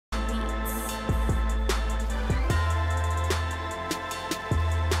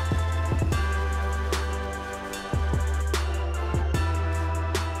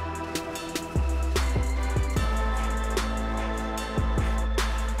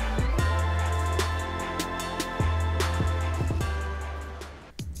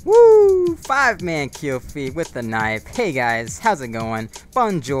5-man kill feed with the knife. Hey guys, how's it going?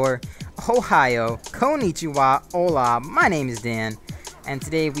 Bonjour, Ohio, konnichiwa, hola, my name is Dan, and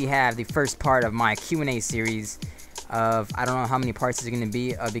today we have the first part of my Q&A series of, I don't know how many parts it's going to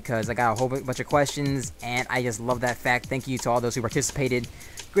be, because I got a whole bunch of questions, and I just love that fact. Thank you to all those who participated.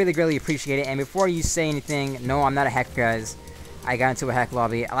 Greatly appreciate it. And before you say anything, no, I'm not a hacker, guys. I got into a hack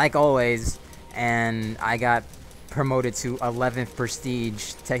lobby, like always, and I got promoted to 11th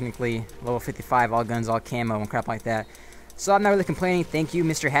prestige, technically level 55, all guns, all camo, and crap like that. So I'm not really complaining. Thank you,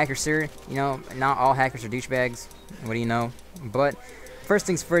 Mr. Hacker, sir. You know, not all hackers are douchebags. What do you know? But first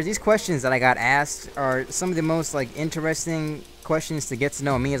things first, these questions that I got asked are some of the most interesting questions to get to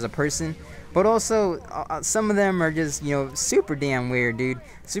know me as a person. But also, some of them are just, super damn weird, dude.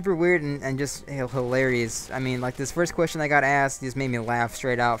 Super weird and just hilarious. I mean, like this first question I got asked just made me laugh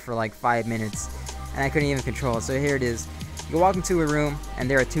straight out for like 5 minutes. And I couldn't even control it. So here it is. You walk into a room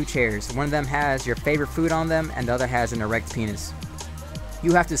and there are 2 chairs. One of them has your favorite food on them and the other has an erect penis.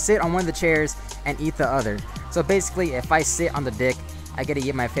 You have to sit on one of the chairs and eat the other. So basically, if I sit on the dick, I get to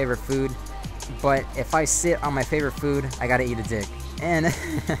eat my favorite food. But if I sit on my favorite food, I gotta eat a dick. And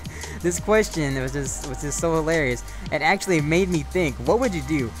this question was just so hilarious. It actually made me think, what would you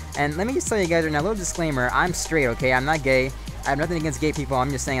do? And let me just tell you guys right now, a little disclaimer, I'm straight, okay? I'm not gay. I have nothing against gay people. I'm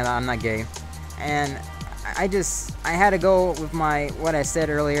just saying that I'm not gay. And I had to go with what I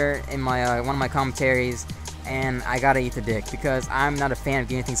said earlier in my one of my commentaries, and I gotta eat the dick because I'm not a fan of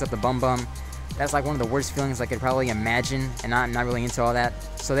getting things up the bum bum. That's like one of the worst feelings I could probably imagine, and I'm not really into all that.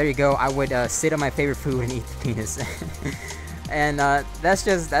 So there you go. I would sit on my favorite food and eat the penis. And that's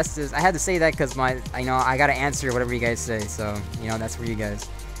just I had to say that because I gotta answer whatever you guys say. So that's for you guys.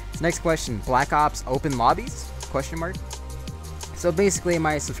 So next question: Black Ops open lobbies? Question mark. So basically,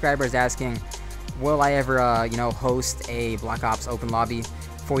 my subscriber is asking, will I ever host a Black Ops open lobby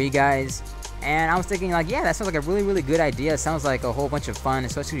for you guys? And I was thinking, yeah, that sounds like a really good idea. It sounds like a whole bunch of fun,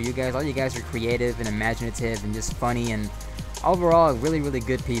 especially to you guys. All you guys are creative and imaginative and just funny and overall really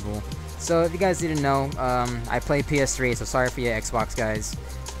good people. So if you guys didn't know, I play PS3, so sorry for you Xbox guys.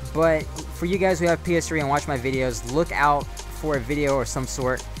 But for you guys who have PS3 and watch my videos, look out for a video or some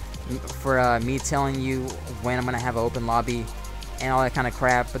sort for me telling you when I'm gonna have an open lobby and all that kind of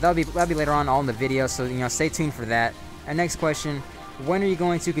crap. But that'll be later on all in the video, so stay tuned for that. And next question: when are you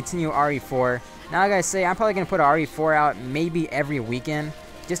going to continue RE4? Now I gotta say, I'm probably gonna put a RE4 out maybe every weekend,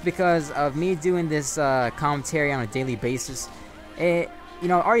 just because of me doing this commentary on a daily basis.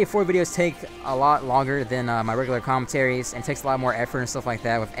 RE4 videos take a lot longer than my regular commentaries, and takes a lot more effort and stuff like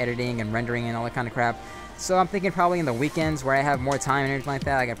that with editing and rendering and all that kind of crap. So I'm thinking probably in the weekends where I have more time and everything like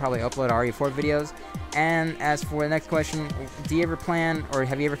that, I can probably upload RE4 videos. And as for the next question, do you ever plan or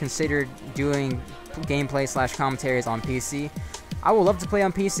have you ever considered doing gameplay / commentaries on PC? I would love to play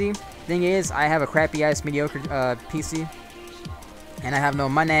on PC. Thing is, I have a crappy ass mediocre PC, and I have no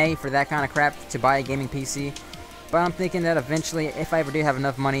money for that kind of crap to buy a gaming PC. But I'm thinking that eventually, if I ever do have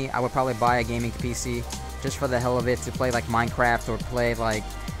enough money, I would probably buy a gaming PC just for the hell of it, to play like Minecraft or play like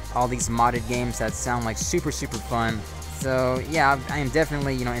all these modded games that sound like super fun. So yeah, I am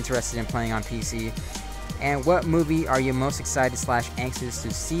definitely interested in playing on PC. And what movie are you most excited / anxious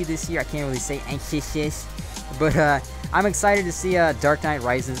to see this year? I can't really say anxious, but I'm excited to see Dark Knight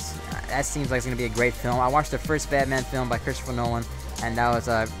Rises. That seems like it's gonna be a great film. I watched the first Batman film by Christopher Nolan, and that was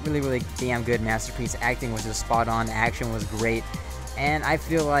a really damn good masterpiece. Acting was just spot on, action was great, and I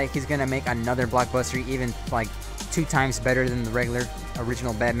feel like he's gonna make another blockbuster even like 2 times better than the regular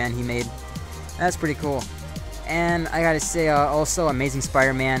original Batman he made. That's pretty cool. And I gotta say also Amazing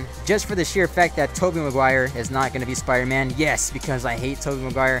Spider-Man, just for the sheer fact that Tobey Maguire is not gonna be Spider-Man. Yes, because I hate Tobey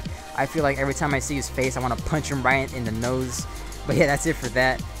Maguire. I feel like every time I see his face, I want to punch him right in the nose. But yeah, that's it for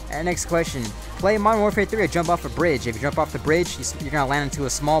that. And next question: play Modern Warfare 3 or jump off a bridge? If you jump off the bridge, you're gonna land into a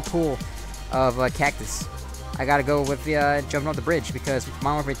small pool of cactus. I gotta go with jumping off the bridge because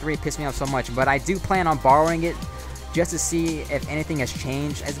Modern Warfare 3 pissed me off so much. But I do plan on borrowing it just to see if anything has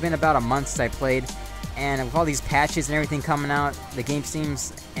changed. It's been about a month since I played, and with all these patches and everything coming out, the game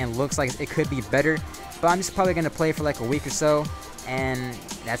seems and looks like it could be better. But I'm just probably gonna play for like a week or so, and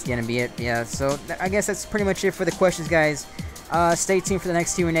that's gonna be it. Yeah, so I guess that's pretty much it for the questions, guys. Stay tuned for the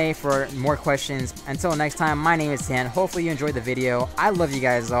next Q&A for more questions. Until next time, my name is Dan. Hopefully you enjoyed the video. I love you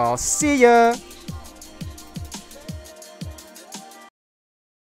guys all. See ya!